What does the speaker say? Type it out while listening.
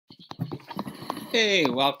Hey,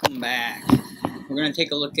 welcome back. We're going to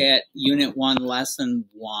take a look at Unit 1, Lesson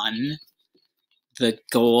 1. The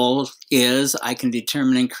goal is I can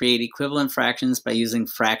determine and create equivalent fractions by using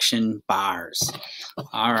fraction bars.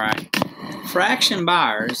 All right. Fraction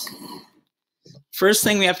bars, first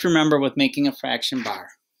thing we have to remember with making a fraction bar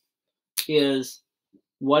is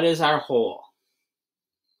what is our whole?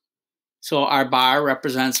 So our bar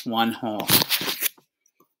represents one whole.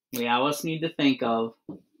 We always need to think of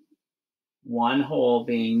one whole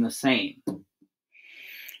being the same.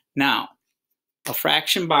 Now, a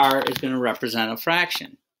fraction bar is going to represent a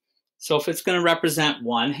fraction. So if it's going to represent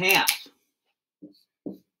 1/2,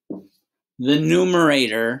 the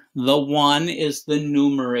numerator, the 1 is the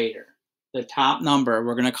numerator. The top number,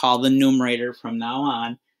 we're going to call the numerator from now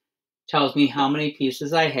on, tells me how many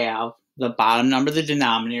pieces I have. The bottom number, the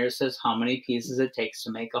denominator, says how many pieces it takes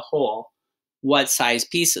to make a whole. What size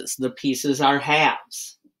pieces? The pieces are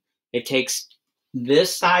halves. It takes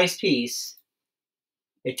this size piece,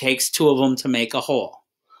 it takes 2 of them to make a whole.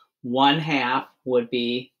 1/2 would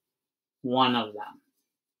be one of them.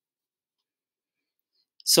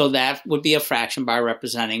 So that would be a fraction bar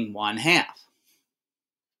representing 1/2.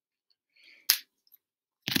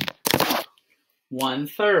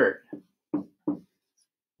 1/3.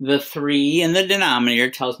 The 3 in the denominator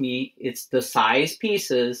tells me it's the size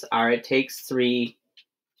pieces are it takes 3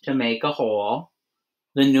 to make a whole.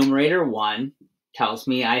 The numerator 1 tells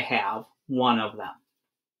me I have 1 of them.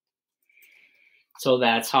 So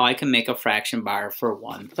that's how I can make a fraction bar for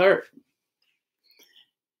 1/3.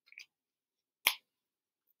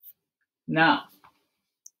 Now,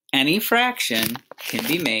 any fraction can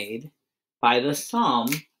be made by the sum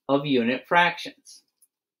of unit fractions.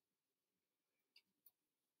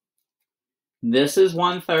 This is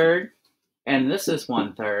 1/3 and this is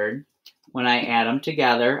 1/3. When I add them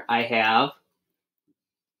together, I have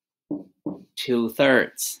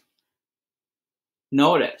 2/3.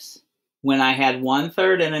 Notice, when I had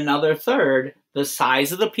 1/3 and another third, the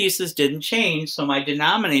size of the pieces didn't change, so my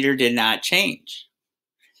denominator did not change.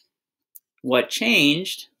 What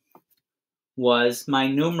changed was my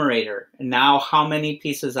numerator. And now how many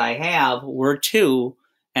pieces I have were 2,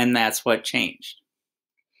 and that's what changed.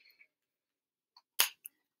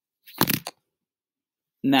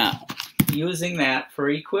 Now, using that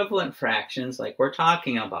for equivalent fractions like we're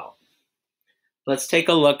talking about, let's take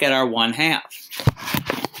a look at our 1/2.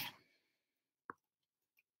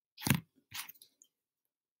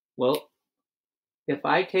 Well, if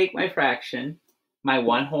I take my fraction, my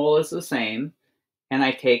 1 whole is the same, and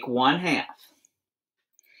I take 1/2.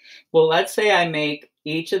 Well, let's say I make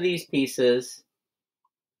each of these pieces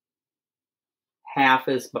half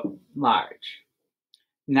as large.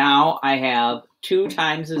 Now I have 2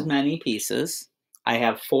 times as many pieces. I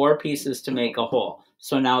have 4 pieces to make a whole.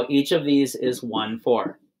 So now each of these is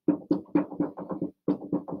 1/4.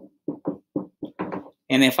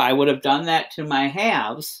 And if I would have done that to my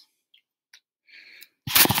halves,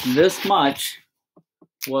 this much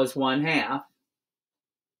was 1/2.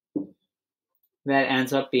 That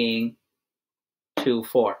ends up being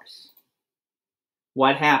 2/4.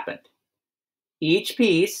 What happened? Each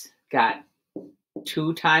piece got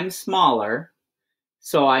 2 times smaller,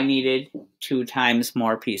 so I needed 2 times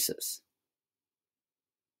more pieces.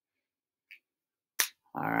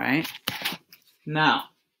 All right. Now,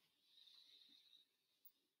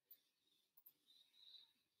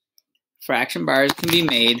 fraction bars can be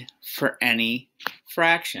made for any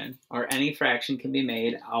fraction, or any fraction can be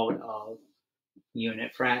made out of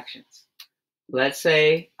unit fractions. Let's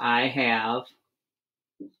say I have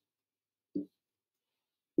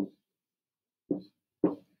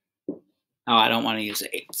I don't want to use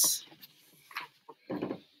 8s.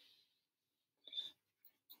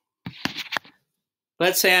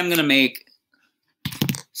 Let's say I'm going to make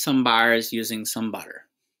some bars using some butter.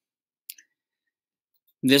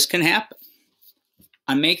 This can happen.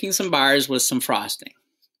 I'm making some bars with some frosting.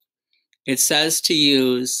 It says to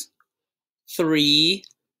use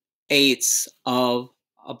 3/8 of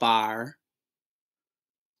a bar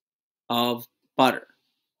of butter.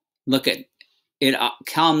 Look at it,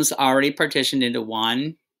 comes already partitioned into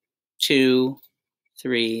 1, 2,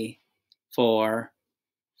 3, 4,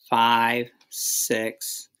 5,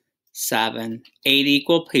 6, 7, 8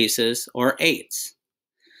 equal pieces, or 8s.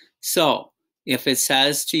 So if it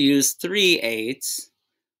says to use 3/8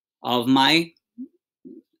 of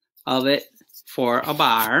it for a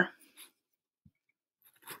bar,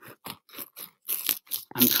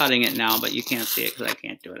 I'm cutting it now, but you can't see it because I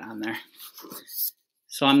can't do it on there.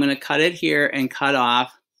 So I'm going to cut it here and cut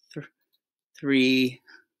off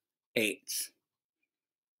 3/8.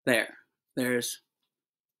 There's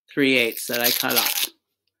 3/8 that I cut off.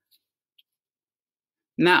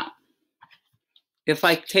 Now, if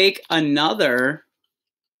I take another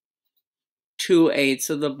 2/8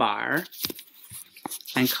 of the bar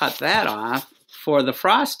and cut that off for the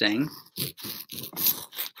frosting,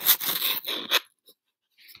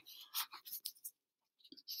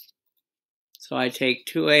 so I take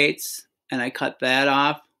 2/8 and I cut that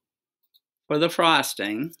off for the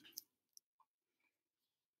frosting.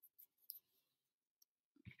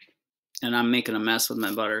 And I'm making a mess with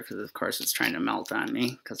my butter because, of course, it's trying to melt on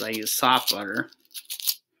me because I use soft butter.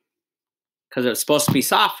 Because it's supposed to be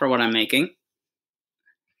soft for what I'm making.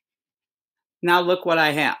 Now look what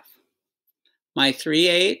I have. My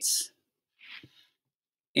 3/8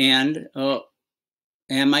 and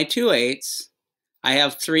my 2/8. I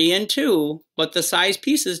have 3 and 2, but the size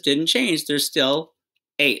pieces didn't change. They're still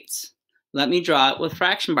 8s. Let me draw it with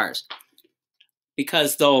fraction bars.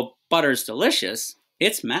 Because though butter's delicious,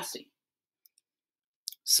 it's messy.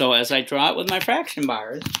 So as I draw it with my fraction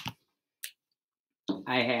bars,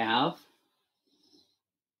 I have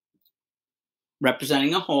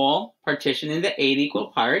representing a whole partitioned into 8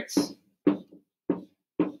 equal parts.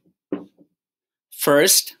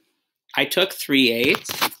 First, I took 3/8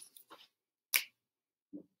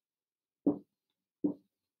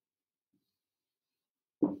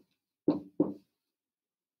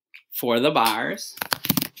 for the bars.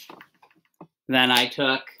 Then I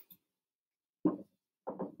took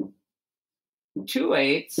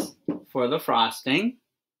 2/8 for the frosting.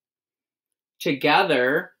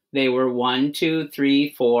 Together, they were 1, 2,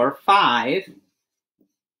 3, 4, 5.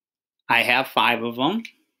 I have 5 of them.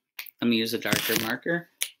 Let me use a darker marker.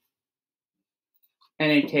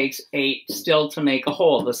 And it takes 8 still to make a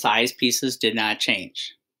whole. The size pieces did not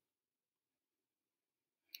change.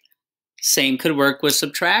 Same could work with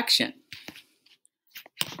subtraction.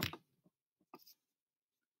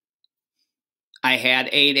 I had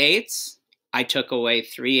 8/8. I took away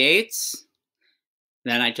 3/8.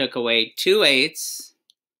 Then I took away 2/8.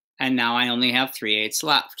 And now I only have 3/8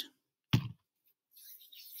 left.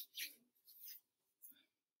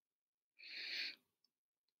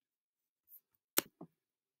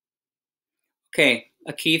 Okay,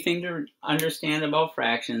 a key thing to understand about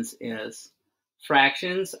fractions is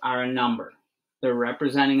fractions are a number. They're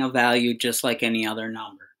representing a value just like any other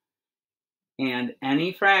number. And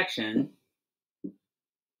any fraction,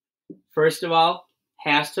 first of all,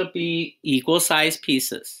 has to be equal size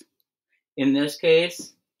pieces. In this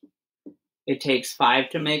case, it takes 5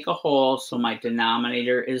 to make a whole, so my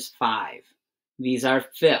denominator is 5. These are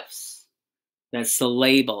fifths. That's the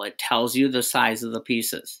label. It tells you the size of the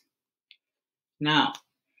pieces. Now,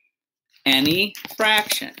 any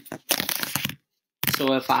fraction.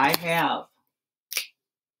 So if I have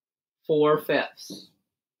 4/5,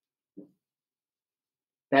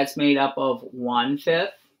 that's made up of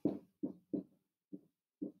 1/5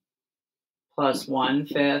 plus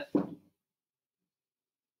 1/5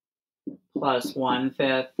 plus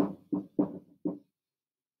 1/5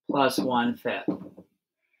 plus 1/5.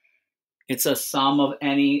 It's a sum of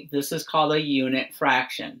any, this is called a unit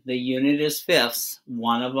fraction. The unit is fifths.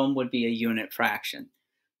 One of them would be a unit fraction.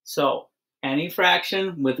 So any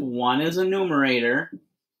fraction with 1 as a numerator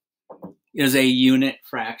is a unit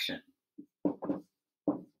fraction.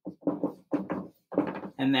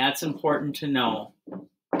 And that's important to know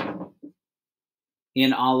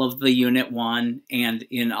in all of the unit 1 and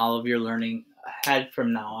in all of your learning ahead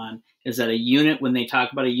from now on, is that a unit, when they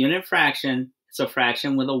talk about a unit fraction, it's a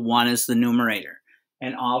fraction with a 1 as the numerator.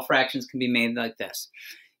 And all fractions can be made like this.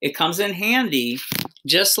 It comes in handy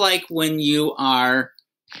just like when you are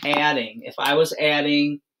adding. If I was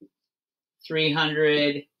adding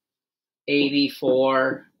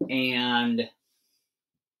 384 and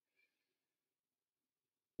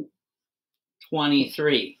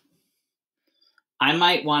 23, I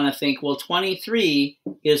might want to think, well, 23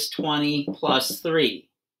 is 20 plus 3.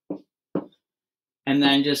 And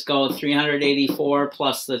then just go 384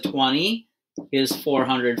 plus the 20 is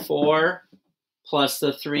 404, plus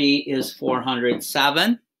the 3 is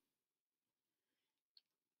 407.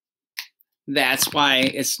 That's why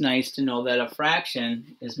it's nice to know that a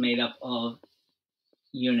fraction is made up of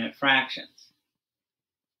unit fractions.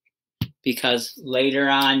 Because later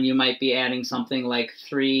on you might be adding something like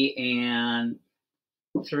 3 and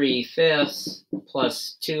 3/5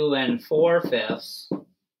 plus 2 and 4/5.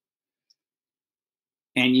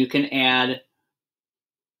 And you can add,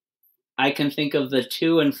 I can think of the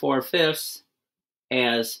 2 and 4/5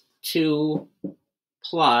 as 2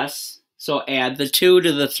 plus, so add the 2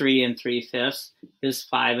 to the 3 and 3/5 is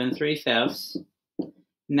 5 and 3/5.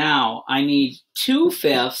 Now I need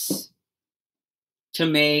 2/5 to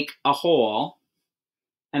make a whole,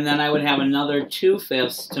 and then I would have another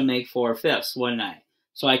 2/5 to make 4/5, wouldn't I?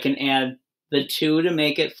 So I can add the 2 to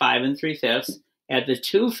make it 5 3/5, add the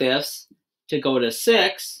 2/5 to go to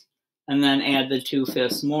 6, and then add the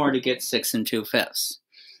 2/5 more to get 6 2/5.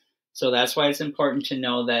 So that's why it's important to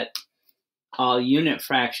know that all unit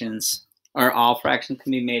fractions, or all fractions,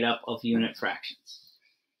 can be made up of unit fractions.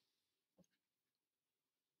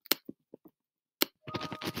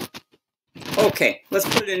 Okay, let's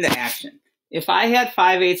put it into action. If I had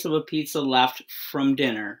 5/8 of a pizza left from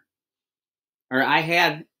dinner, or I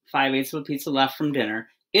had 5/8 of a pizza left from dinner,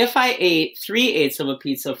 if I ate 3/8 of a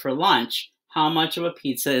pizza for lunch, how much of a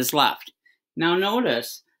pizza is left? Now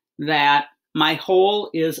notice that my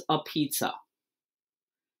whole is a pizza.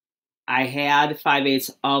 I had 5/8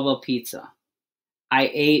 of a pizza.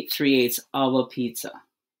 I ate 3/8 of a pizza.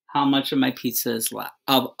 How much of my pizza is left?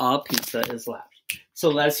 Of a pizza is left. So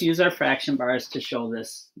let's use our fraction bars to show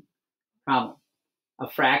this problem. A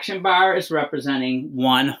fraction bar is representing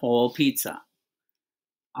one whole pizza.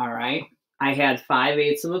 All right. I had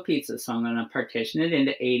 5/8 of a pizza, so I'm going to partition it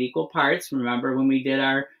into 8 equal parts. Remember when we did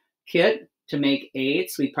our kit to make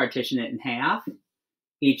 8s, we partition it in half,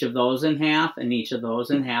 each of those in half, and each of those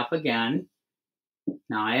in half again.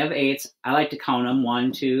 Now I have 8s. I like to count them.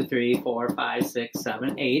 1, 2, 3, 4, 5, 6,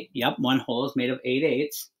 7, 8. Yep, one whole is made of 8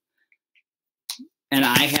 8s. And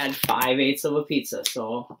I had 5/8 of a pizza,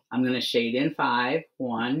 so I'm going to shade in 5.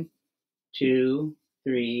 1, 2,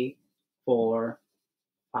 3, 4,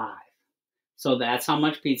 5. So that's how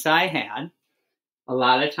much pizza I had. A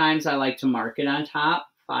lot of times I like to mark it on top,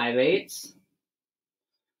 5/8.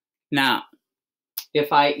 Now,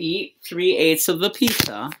 if I eat 3/8 of the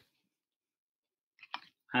pizza,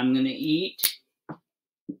 I'm going to eat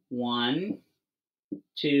 1,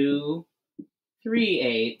 2,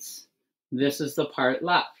 3/8. This is the part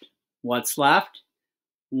left. What's left?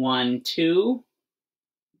 1, 2,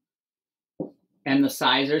 and the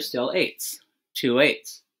sides are still 8s,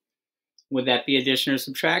 2/8. Would that be addition or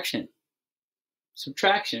subtraction?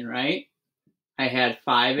 Subtraction, right? I had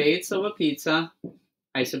 5/8 of a pizza.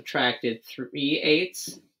 I subtracted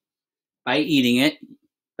 3/8 by eating it.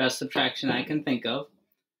 Best subtraction I can think of.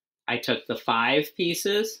 I took the 5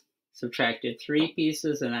 pieces, subtracted 3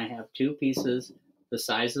 pieces, and I have 2 pieces. The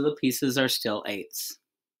size of the pieces are still 8s.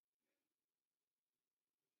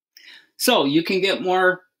 So you can get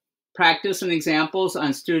more practice and examples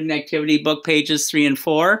on student activity book pages 3 and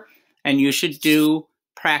 4, and you should do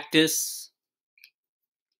practice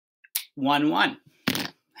 1-1.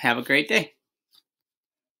 Have a great day.